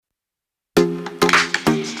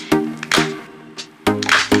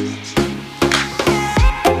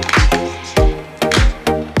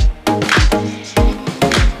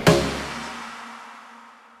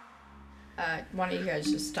guys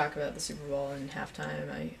just talk about the Super Bowl in halftime?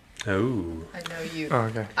 I know you. Oh,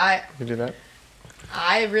 okay. You can do that.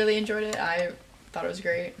 I really enjoyed it. I thought it was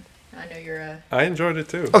great. I know you're a. I enjoyed it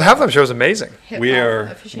too. Oh, the halftime show is amazing. We're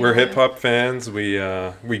aficionado. hip hop fans.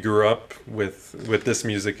 We grew up with this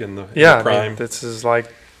music in the prime. I mean, this is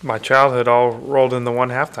like my childhood all rolled in the one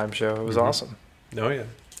halftime show. It was awesome. Oh yeah,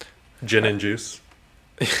 gin and juice.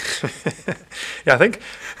 Yeah,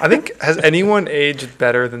 I think has anyone aged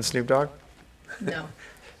better than Snoop Dogg? No.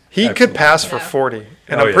 He Absolutely. could pass for Yeah. 40,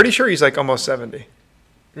 and Oh, I'm yeah. pretty sure he's like almost 70.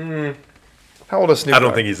 How old is Snoop I Dogg?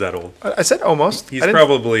 don't think he's that old. I said almost. He's I didn't-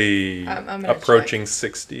 probably I'm gonna approaching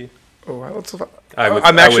 60. Oh, let's, I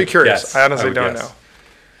I'm actually would curious. guess. I honestly would don't guess. know.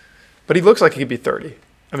 But he looks like he could be 30.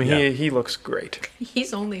 I mean, Yeah. he looks great.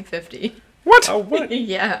 He's only 50. What? Oh, what?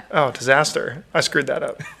 Yeah. Oh, disaster. I screwed that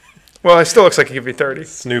up. Well, he still looks like he could be 30.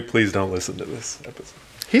 Snoop, please don't listen to this episode.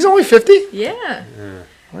 He's only 50? Yeah.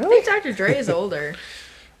 I Really? think Dr. Dre is older.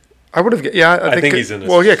 I would have. Yeah, I think he's in his-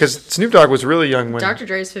 Well, yeah, because Snoop Dogg was really young when. Dr.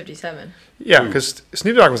 Dre is 57. Yeah, because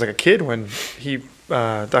Snoop Dogg was like a kid when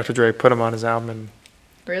Dr. Dre put him on his album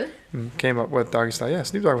Really? and came up with Doggy Style. Yeah,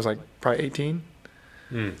 Snoop Dogg was like probably 18.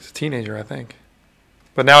 He's a teenager, I think.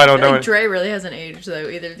 But now I don't I know. think Dre really hasn't aged though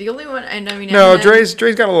either. The only one I mean. No, Eminem,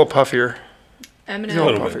 Dre's got a little puffier. He's a Eminem. little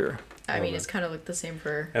Little bit. puffier. I mean, it's kind of looked the same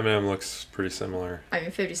for. Eminem looks pretty similar. I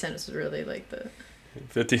mean, 50 Cent is really like the.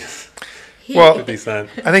 50, He, Well- 50 Cent.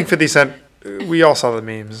 I think 50 Cent, we all saw the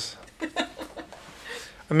memes.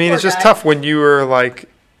 I mean, Poor it's just guy. tough when you were like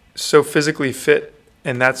so physically fit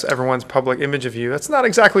and that's everyone's public image of you. That's not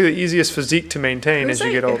exactly the easiest physique to maintain as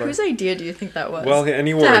you get older. Whose idea do you think that was? Well, and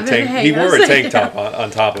he wore To a have him tank. hang He wore us. a tank top on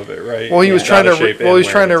top of it, right? Well, he was Yeah. trying Out to of shape he was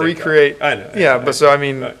and trying to wearing a tank top. recreate. I know. Yeah, but so I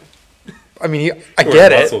mean, Right. I He get wore a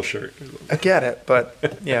it. muscle shirt. I get it, but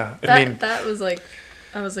yeah, that, I mean, that was like,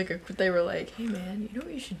 I was like, they were like, hey man, you know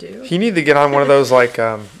what you should do? he needed to get on one of those like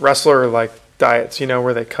wrestler like diets, you know,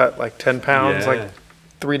 where they cut like 10 pounds Yeah. like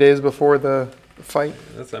 3 days before the fight.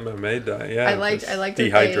 That's MMA diet. Yeah. I liked just that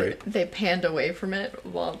dehydrate. they panned away from it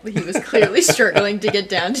while he was clearly struggling to get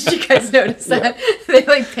down. Did you guys notice that? They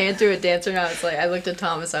like panned to a dancer and I was like, I looked at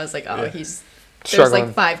Thomas, I was like, oh, Yeah. there's Struggling.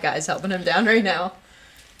 like 5 guys helping him down right now.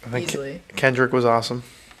 I think Easily. Kendrick was awesome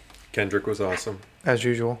Kendrick was awesome. as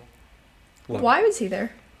usual. Love Why was he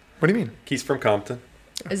there? What do you mean? He's from Compton.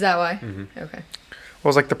 Is that why? Mhm. Okay. Well, it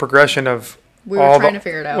was like the progression of We were all trying the- to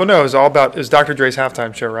figure it out. Well, no, it was all about it was Dr. Dre's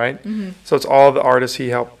halftime show, right? Mm-hmm. So it's all the artists he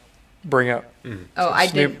helped bring up. Oh, I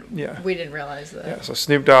Snoop- did. yeah. We didn't realize that. Yeah, so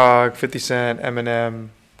Snoop Dogg, 50 Cent, Eminem,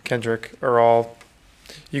 Kendrick are all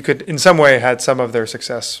you could in some way had some of their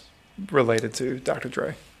success related to Dr.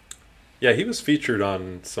 Dre. Yeah, he was featured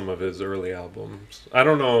on some of his early albums. I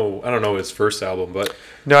don't know his first album, but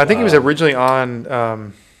No, I think he was Um, originally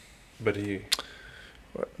on he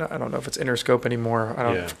I don't know if it's Interscope anymore. I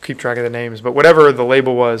don't Yeah. keep track of the names, but whatever the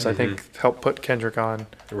label was, I Mhm. think helped put Kendrick on.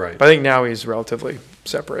 right. But I think now he's relatively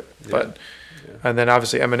separate. Yeah. But Yeah. and then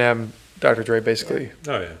obviously Eminem, Dr. Dre basically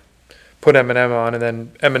Oh yeah. put Eminem on, and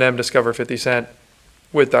then Eminem discovered 50 Cent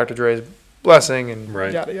with Dr. Dre's blessing and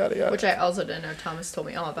Right. yada yada yada. Which I also didn't know. Thomas told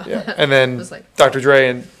me all about Yeah, that. and It then was like, Dr. Dre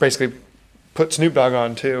and basically put Snoop Dogg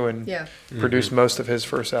on too, and yeah. produced most of his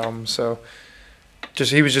first album. So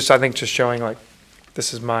he was just I think just showing like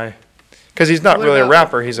this is my because he's not What really a about-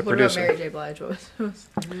 rapper, he's a what producer. about Mary J. Blige? What was-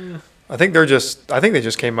 I think they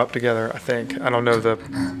just came up together. I think I don't know the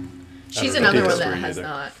She's don't know another the one that story has either.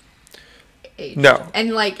 not aged. No.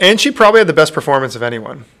 And like, and she probably had the best performance of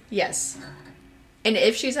anyone. yes. And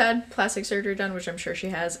if she's had plastic surgery done, which I'm sure she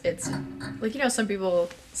has, it's like, you know,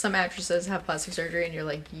 some actresses have plastic surgery and you're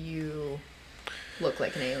like, you look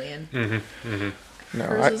like an alien. No,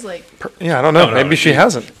 Hers is like, yeah, I don't know. No, Maybe she she-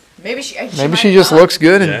 hasn't. maybe she Maybe might she just not. looks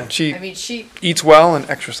good and Yeah. she I mean, she eats well and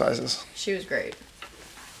exercises. was great.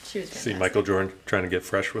 She was fantastic. See Michael Jordan trying to get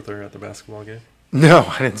fresh with her at the basketball game. No,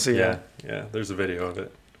 I didn't see Yeah, that. yeah. There's a video of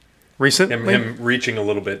it. Recently? Him reaching a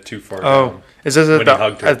little bit too far Oh, down. is this when he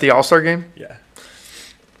hugged her. at the All Star game? Yeah.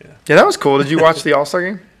 Yeah, that was cool. Did you watch the All Star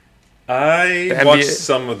game? I The watched NBA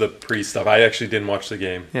some of the pre stuff. I actually didn't watch the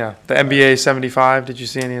game. Yeah, the NBA 75. Did you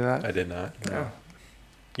see any of that? I did not. No. No.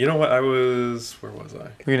 You know what? Where was I?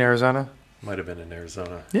 Were you in Arizona? Might have been in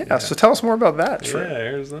Arizona. Yeah, so tell us more about that Yeah, trip.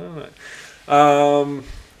 Arizona.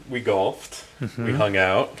 We golfed. Mm-hmm. We hung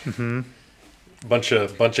out. Bunch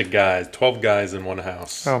of guys. 12 guys in one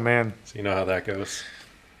house. Oh, man. So you know how that goes.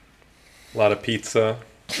 A lot of pizza.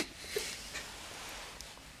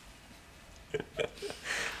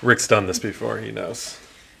 Rick's done this before. He knows.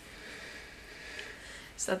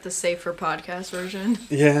 Is that the safer podcast version?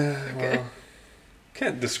 Yeah. Okay. Well,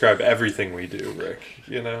 can't describe everything we do, Rick.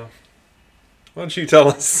 You know. Why don't you tell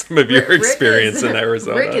us some of your experience in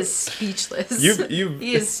Arizona? Rick is speechless.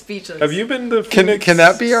 He is speechless. Have you been to Can Phoenix, can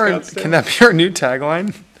that be our Scottsdale? can that be our new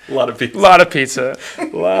tagline? A lot of pizza. A lot of pizza. A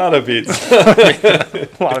lot of pizza.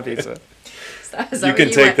 A lot of pizza. Is You what can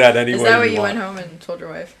take went- that any Is way that you what you want. went home and told your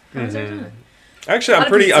wife? How was Arizona? Actually, A lot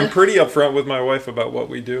of I'm pizza. pretty upfront with my wife about what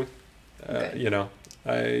we do. Okay. You know,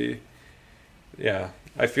 I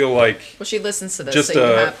feel like Well, she listens to this, just so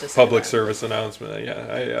you a have to say public that. service announcement.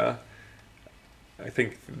 Yeah, I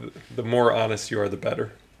think the more honest you are, the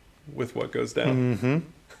better with what goes down.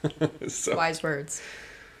 Mm-hmm. so, Wise words.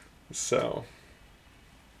 so,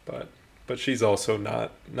 but she's also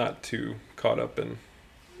not too caught up in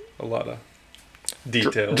a lot of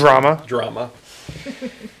detail drama.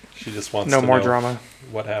 She just wants No to more know drama.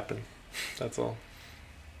 what happened. That's all.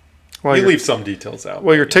 Well, you your, leave some details out.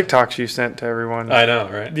 well, your but, TikToks you sent to everyone. I know,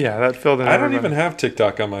 right? Yeah, that filled in. I don't everyone. even have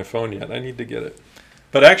TikTok on my phone yet. I need to get it.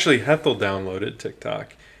 But actually, Hethel downloaded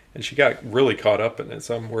TikTok, and she got really caught up in it.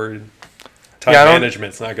 So I'm worried time Yeah, I don't-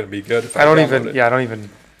 management's not going to be good if I don't download even. it. Yeah, I don't even.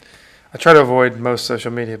 I try to avoid most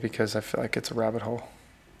social media because I feel like it's a rabbit hole.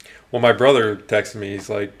 Well, my brother texted me. He's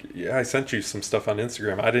like, "Yeah, I sent you some stuff on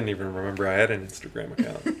Instagram. I didn't even remember I had an Instagram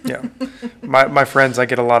account." Yeah, my friends, I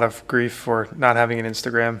get a lot of grief for not having an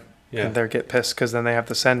Instagram, Yeah. and they get pissed because then they have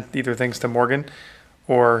to send either things to Morgan,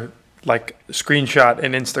 or like screenshot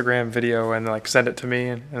an Instagram video and like send it to me,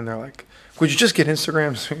 and they're like, "Would you just get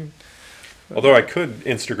Instagram soon?" Although I could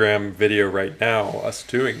Instagram video right now, us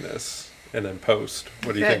doing this, and then post.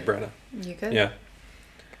 What do you think, Okay. Brenna? You could. Yeah,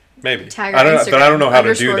 maybe. Tag I don't know, but I don't know how to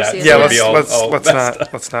Instagram do that. _ so Yeah, it'd let's be all let's messed not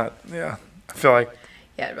up. let's not. Yeah, I feel like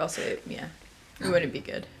Yeah, but also, yeah. It wouldn't be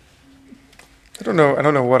good. I don't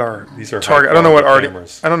know what our These are target. I don't know what high-quality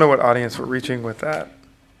audience. cameras. I don't know what audience we're reaching with that.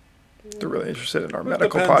 They're really interested in our Well, it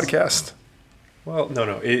medical depends. podcast. Well,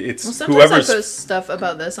 no. It's Well, sometimes whoever's. I post stuff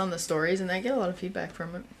about this on the stories, and I get a lot of feedback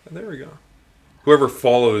from it. There we go. Whoever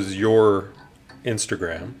follows your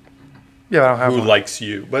Instagram, Yeah, I don't have who one. likes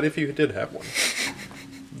you, but if you did have one,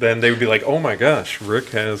 then they would be like, "Oh my gosh, Rick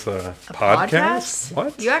has a podcast?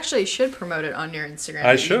 What? You actually should promote it on your Instagram.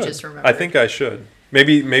 I that should. You just remembered. I think I should.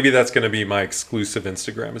 Maybe that's going to be my exclusive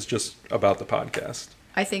Instagram. It's just about the podcast.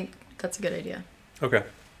 I think that's a good idea. Okay,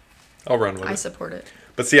 I'll run with I it. support it.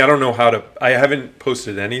 But see, I don't know how to. I haven't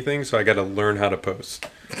posted anything, so I got to learn how to post.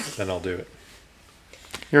 Then I'll do it.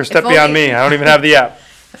 You're a step only- beyond me. I don't even have the app.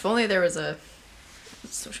 If only there was a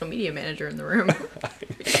social media manager in the room.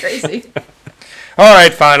 It'd be crazy. All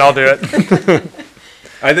right, fine, I'll do it.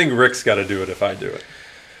 I think Rick's got to do it if I do it.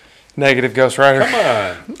 Negative Ghost Rider.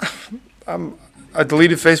 Come on. I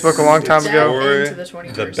deleted Facebook a long time Down ago. For into the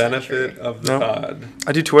 21st the benefit century. of the No. pod.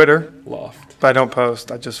 I do Twitter, Loft. but I don't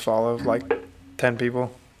post. I just follow like 10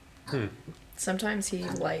 people. Sometimes he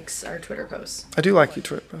likes our Twitter posts. I do like you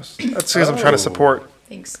Twitter posts. That's because I'm trying to Oh. support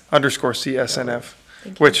Thanks. _CSNF,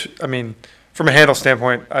 Thank you. which, I mean, from a handle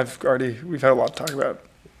standpoint, we've had a lot to talk about.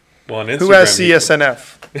 Well, on Instagram, Who has you can-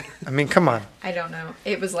 CSNF? I mean, come on. I don't know.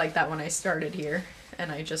 It was like that when I started here,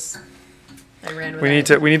 and I ran with We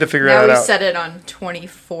it. need to figure Now that we out. set it on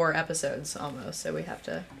 24 episodes almost, so we have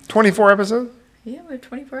to. 24 episodes? Yeah, we have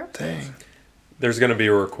 24 episodes. Dang. There's going to be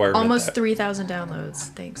a requirement. Almost that 3,000 downloads.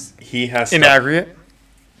 Thanks. He has In to. aggregate?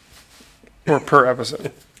 Or per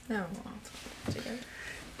episode? No, all together.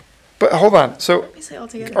 But hold on. So, Let me say all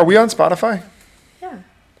together. are we on Spotify? Yeah.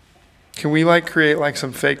 Can we like create like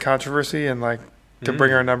some fake controversy and like to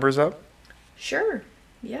bring our numbers up? Sure.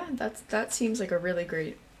 Yeah, that seems like a really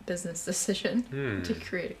great business decision to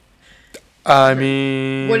create. I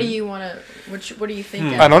mean, What do you want to? What do you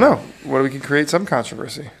think? I don't know. What we can create some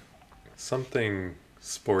controversy. Something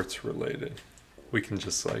sports related. We can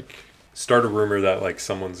just like start a rumor that like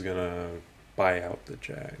someone's going to buy out the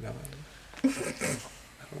Jag. No.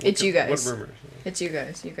 It's you guys. What rumors? It's you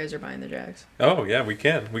guys. You guys are buying the Jags. Oh, yeah, we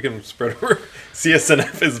can. We can spread a rumor.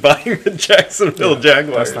 CSNF is buying the Jacksonville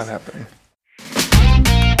Jaguars. That's not happening.